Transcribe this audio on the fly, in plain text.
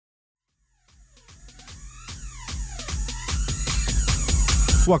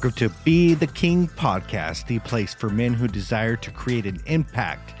Welcome to Be the King Podcast, the place for men who desire to create an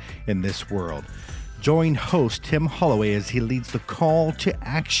impact in this world. Join host Tim Holloway as he leads the call to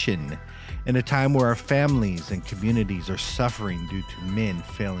action in a time where our families and communities are suffering due to men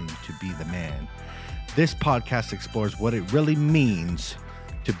failing to be the man. This podcast explores what it really means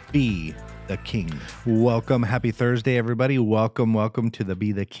to be the king. Welcome. Happy Thursday, everybody. Welcome to the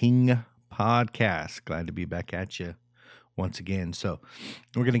Be the King Podcast. Glad to be back at you once again. So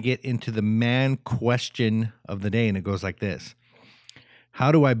we're going to get into the man question of the day, and it goes like this.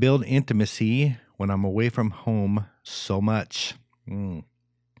 How do I build intimacy when I'm away from home so much?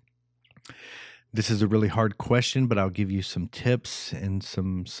 This is a really hard question, but I'll give you some tips and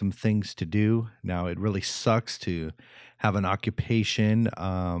some things to do. Now, it really sucks to have an occupation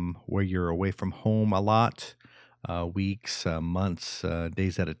where you're away from home a lot, weeks, months,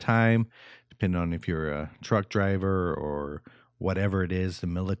 days at a time, depending on if you're a truck driver or whatever it is, the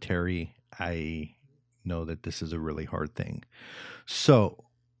military. I know that this is a really hard thing. So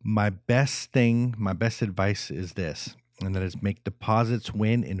my best advice is this, and that is make deposits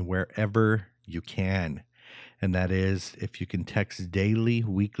when and wherever you can. And that is if you can text daily,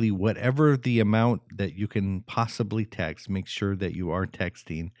 weekly, whatever the amount that you can possibly text, make sure that you are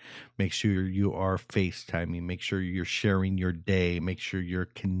texting, make sure you are FaceTiming, make sure you're sharing your day, make sure you're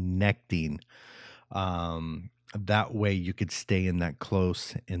connecting. That way you could stay in that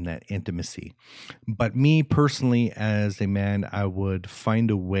close, in that intimacy. But me personally, as a man, I would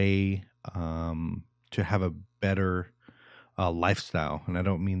find a way to have a better lifestyle. And I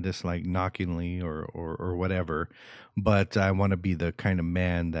don't mean this like knockingly or whatever, but I want to be the kind of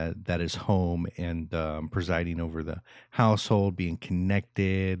man that is home and presiding over the household, being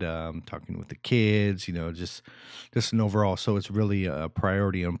connected, talking with the kids, just an overall. So it's really a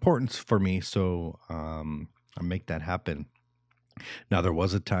priority and importance for me. So I make that happen. Now, there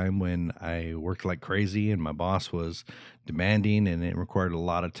was a time when I worked like crazy and my boss was demanding and it required a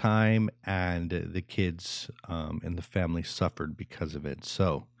lot of time, and the kids and the family suffered because of it.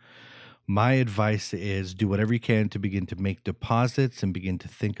 So my advice is do whatever you can to begin to make deposits and begin to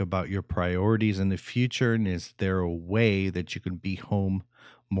think about your priorities in the future. And is there a way that you can be home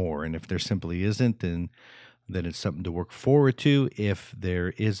more? And if there simply isn't, then it's something to work forward to. If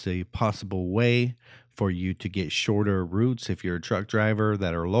there is a possible way for you to get shorter routes, if you're a truck driver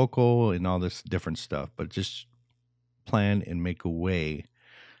that are local and all this different stuff, but just plan and make a way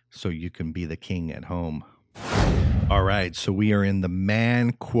so you can be the king at home. All right, so we are in the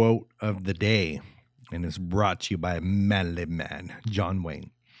man quote of the day, and it's brought to you by a manly man, John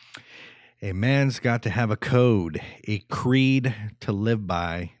Wayne. A man's got to have a code, a creed to live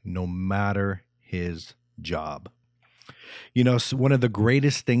by, no matter his job. So one of the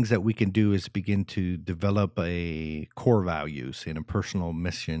greatest things that we can do is begin to develop a core values and a personal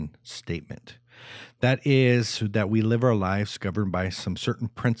mission statement. That is that we live our lives governed by some certain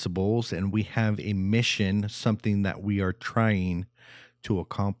principles, and we have a mission, something that we are trying to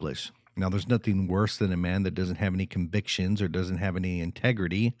accomplish. Now, there's nothing worse than a man that doesn't have any convictions or doesn't have any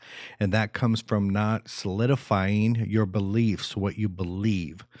integrity, and that comes from not solidifying your beliefs, what you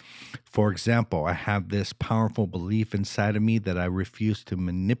believe. For example, I have this powerful belief inside of me that I refuse to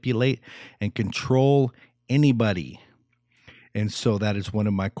manipulate and control anybody. And so that is one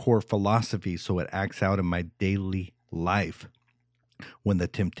of my core philosophies, so it acts out in my daily life. When the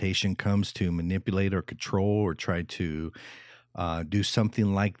temptation comes to manipulate or control or try to do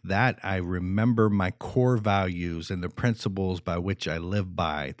something like that, I remember my core values and the principles by which I live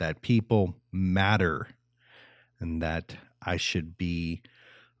by, that people matter and that I should be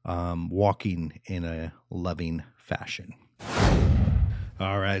walking in a loving fashion.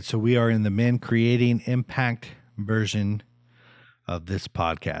 All right, so we are in the Men Creating Impact version of this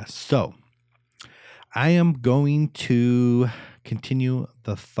podcast. So I am going to continue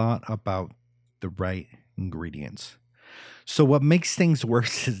the thought about the right ingredients. So what makes things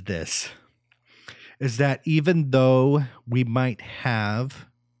worse is that even though we might have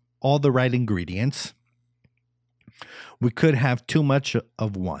all the right ingredients, we could have too much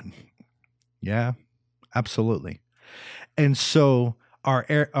of one. Yeah, absolutely. And so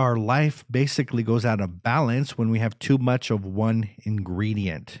our life basically goes out of balance when we have too much of one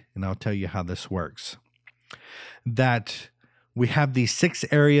ingredient. And I'll tell you how this works. That we have these 6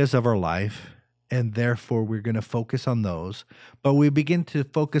 areas of our life, and therefore we're going to focus on those, but we begin to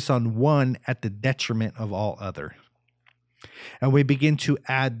focus on one at the detriment of all other. And we begin to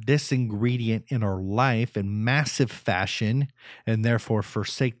add this ingredient in our life in massive fashion, and therefore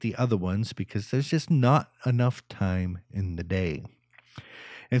forsake the other ones because there's just not enough time in the day.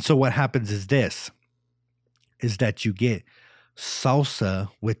 And so what happens is that you get salsa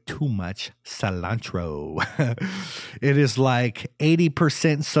with too much cilantro. It is like 80%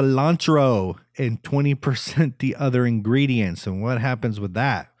 cilantro and 20% the other ingredients. And what happens with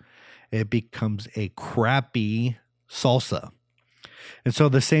that? It becomes a crappy salsa. And so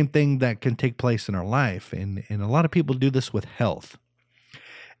the same thing that can take place in our life. And a lot of people do this with health.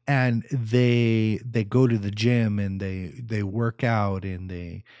 And they go to the gym and they work out and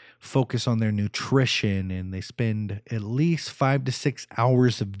they focus on their nutrition and they spend at least 5 to 6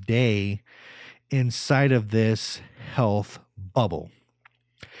 hours a day inside of this health bubble.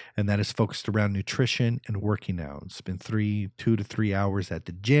 And that is focused around nutrition and working out. Spend 2 to 3 hours at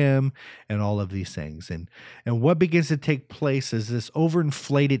the gym and all of these things. And what begins to take place is this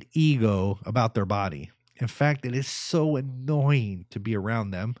overinflated ego about their body. In fact, it is so annoying to be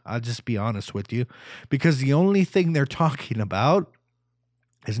around them. I'll just be honest with you, because the only thing they're talking about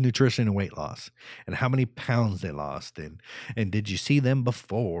is nutrition and weight loss and how many pounds they lost. And did you see them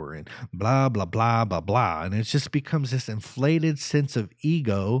before and blah, blah, blah, blah, blah. And it just becomes this inflated sense of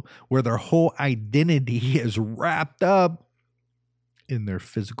ego where their whole identity is wrapped up in their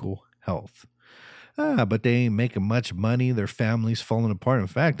physical health. But they ain't making much money. Their family's falling apart. In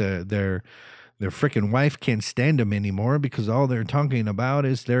fact, their freaking wife can't stand them anymore because all they're talking about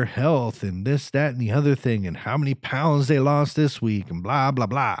is their health and this, that, and the other thing and how many pounds they lost this week and blah, blah,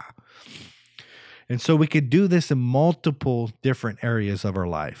 blah. And so we could do this in multiple different areas of our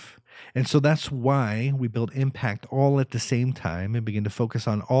life. And so that's why we build impact all at the same time and begin to focus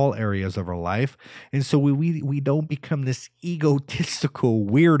on all areas of our life. And so we don't become this egotistical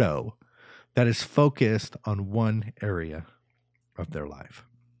weirdo that is focused on one area of their life.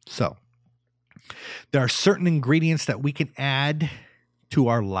 So there are certain ingredients that we can add to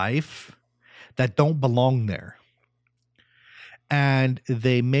our life that don't belong there. And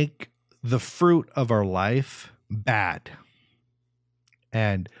they make the fruit of our life bad.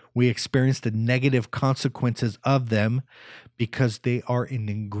 And we experience the negative consequences of them because they are an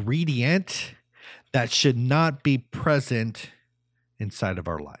ingredient that should not be present inside of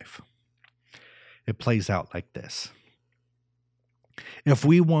our life. It plays out like this. If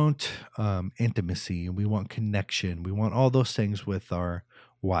we want intimacy, we want connection, we want all those things with our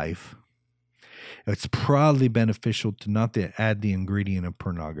wife, it's probably beneficial to not to add the ingredient of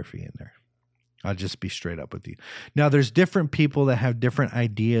pornography in there. I'll just be straight up with you. Now, there's different people that have different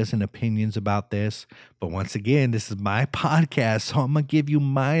ideas and opinions about this. But once again, this is my podcast, so I'm going to give you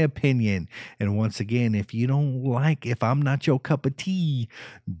my opinion. And once again, if I'm not your cup of tea,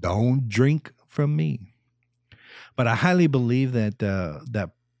 don't drink from me. But I highly believe that that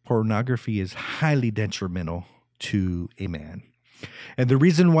pornography is highly detrimental to a man. And the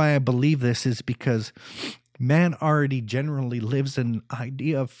reason why I believe this is because man already generally lives an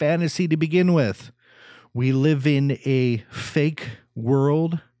idea of fantasy to begin with. We live in a fake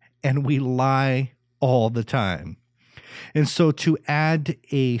world and we lie all the time. And so to add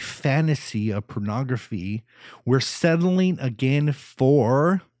a fantasy of pornography, we're settling again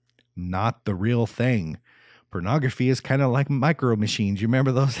for not the real thing. Pornography is kind of like micro machines. You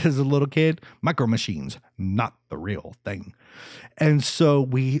remember those as a little kid? Micro machines, not the real thing. And so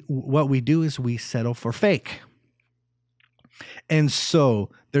what we do is we settle for fake. And so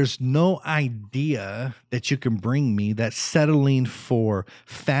there's no idea that you can bring me that's settling for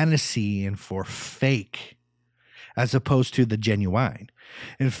fantasy and for fake as opposed to the genuine.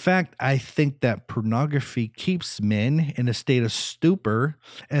 In fact, I think that pornography keeps men in a state of stupor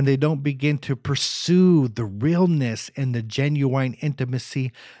and they don't begin to pursue the realness and the genuine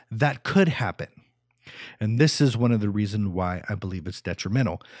intimacy that could happen. And this is one of the reasons why I believe it's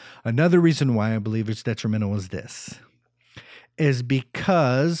detrimental. Another reason why I believe it's detrimental is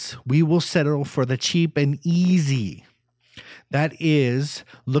because we will settle for the cheap and easy. That is,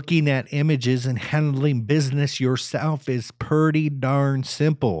 looking at images and handling business yourself is pretty darn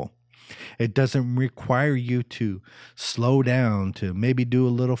simple. It doesn't require you to slow down, to maybe do a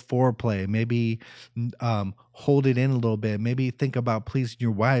little foreplay, maybe hold it in a little bit, maybe think about pleasing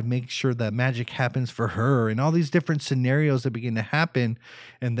your wife, make sure that magic happens for her, and all these different scenarios that begin to happen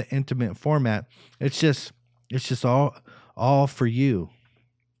in the intimate format. It's just all for you,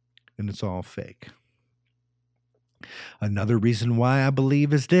 and it's all fake. Another reason why I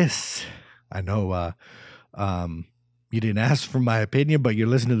believe is this. I know you didn't ask for my opinion, but you're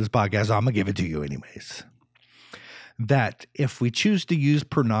listening to this podcast, so I'm going to give it to you anyways. That if we choose to use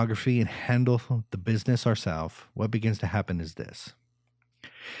pornography and handle the business ourselves, what begins to happen is this.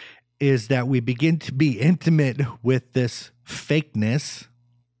 Is that we begin to be intimate with this fakeness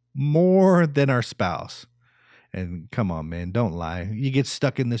more than our spouse. And come on, man, don't lie. You get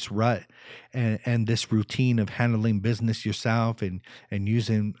stuck in this rut and this routine of handling business yourself and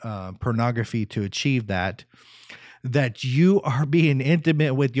using pornography to achieve that, that you are being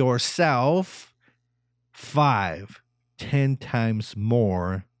intimate with yourself 5, 10 times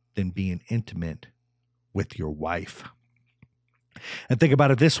more than being intimate with your wife. And think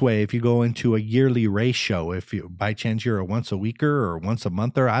about it this way. If you go into a yearly ratio, if you by chance you're a once a weeker or once a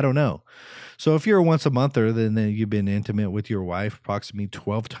monther, I don't know. So if you're a once a monther, then you've been intimate with your wife approximately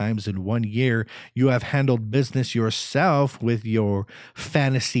 12 times in 1 year. You have handled business yourself with your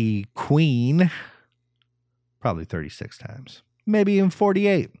fantasy queen probably 36 times, maybe even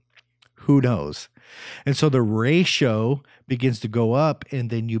 48. Who knows? And so the ratio begins to go up, and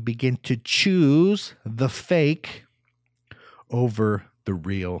then you begin to choose the fake over the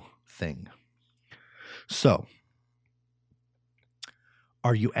real thing. So,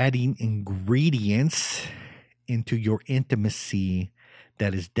 are you adding ingredients into your intimacy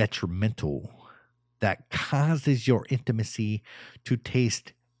that is detrimental, that causes your intimacy to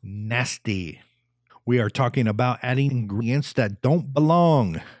taste nasty? We are talking about adding ingredients that don't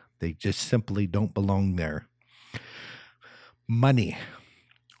belong. They just simply don't belong there. Money,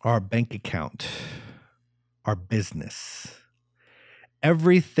 our bank account, our business.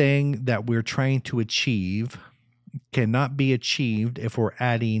 Everything that we're trying to achieve cannot be achieved if we're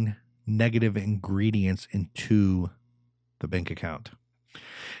adding negative ingredients into the bank account.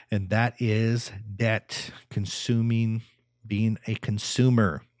 And that is debt, consuming, being a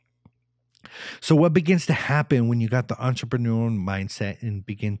consumer. So what begins to happen when you got the entrepreneurial mindset and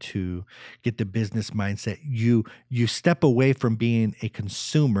begin to get the business mindset, you step away from being a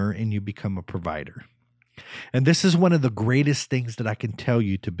consumer and you become a provider. And this is one of the greatest things that I can tell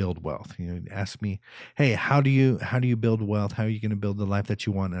you to build wealth. You know, ask me, hey, how do you build wealth? How are you going to build the life that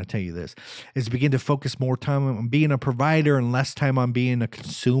you want? And I tell you this, is begin to focus more time on being a provider and less time on being a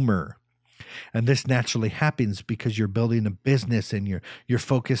consumer. And this naturally happens because you're building a business and you're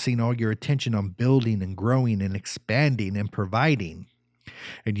focusing all your attention on building and growing and expanding and providing.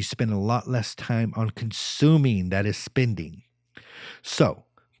 And you spend a lot less time on consuming, that is spending. So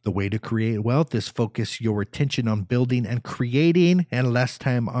the way to create wealth is focus your attention on building and creating and less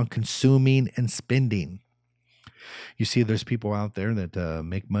time on consuming and spending. You see, there's people out there that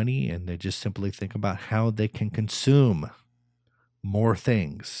make money and they just simply think about how they can consume more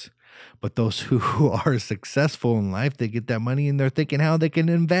things. But those who are successful in life, they get that money and they're thinking how they can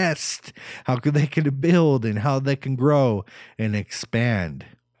invest, how they can build, and how they can grow and expand.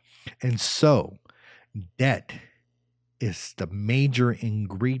 And so debt is the major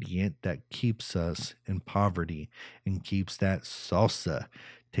ingredient that keeps us in poverty and keeps that salsa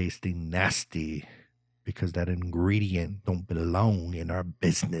tasting nasty, because that ingredient don't belong in our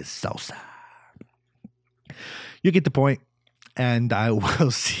business salsa. You get the point. And I will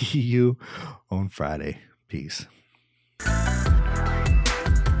see you on Friday. Peace.